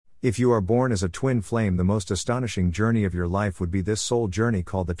If you are born as a twin flame, the most astonishing journey of your life would be this soul journey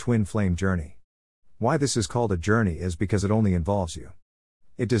called the twin flame journey. Why this is called a journey is because it only involves you.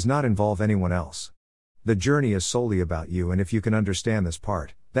 It does not involve anyone else. The journey is solely about you, and if you can understand this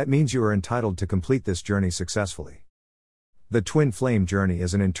part, that means you are entitled to complete this journey successfully. The twin flame journey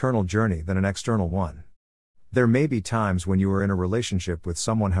is an internal journey than an external one. There may be times when you are in a relationship with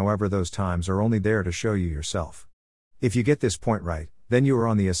someone, however those times are only there to show you yourself. If you get this point right, then you are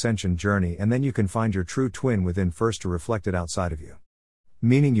on the ascension journey, and then you can find your true twin within first to reflect it outside of you.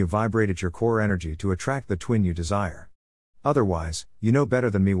 Meaning you vibrate at your core energy to attract the twin you desire. Otherwise, you know better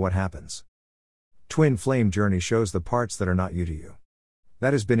than me what happens. Twin flame journey shows the parts that are not you to you.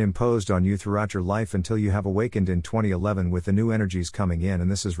 That has been imposed on you throughout your life until you have awakened in 2011 with the new energies coming in,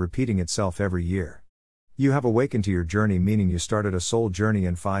 and this is repeating itself every year. You have awakened to your journey, meaning you started a soul journey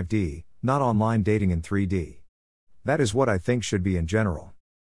in 5D, not online dating in 3D. That is what I think should be in general.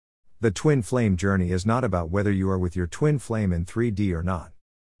 The twin flame journey is not about whether you are with your twin flame in 3D or not.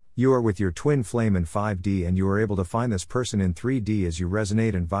 You are with your twin flame in 5D, and you are able to find this person in 3D as you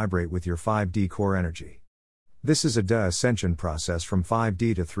resonate and vibrate with your 5D core energy. This is a ascension process from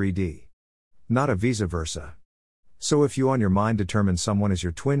 5D to 3D. Not a vice versa. So if you on your mind determine someone as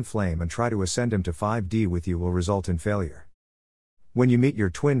your twin flame and try to ascend him to 5D with you, will result in failure. When you meet your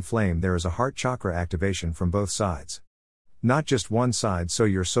twin flame, there is a heart chakra activation from both sides. Not just one side, so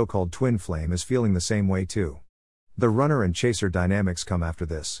your so-called twin flame is feeling the same way too. The runner and chaser dynamics come after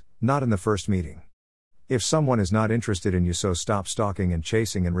this, not in the first meeting. If someone is not interested in you, so stop stalking and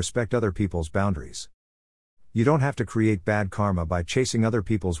chasing and respect other people's boundaries. You don't have to create bad karma by chasing other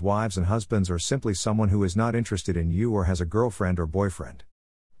people's wives and husbands, or simply someone who is not interested in you or has a girlfriend or boyfriend.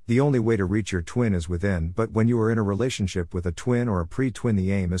 The only way to reach your twin is within, but when you are in a relationship with a twin or a pre-twin,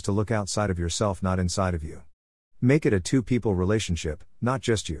 the aim is to look outside of yourself, not inside of you. Make it a two-people relationship, not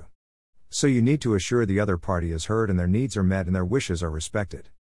just you. So you need to assure the other party is heard and their needs are met and their wishes are respected.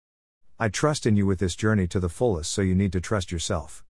 I trust in you with this journey to the fullest, so you need to trust yourself.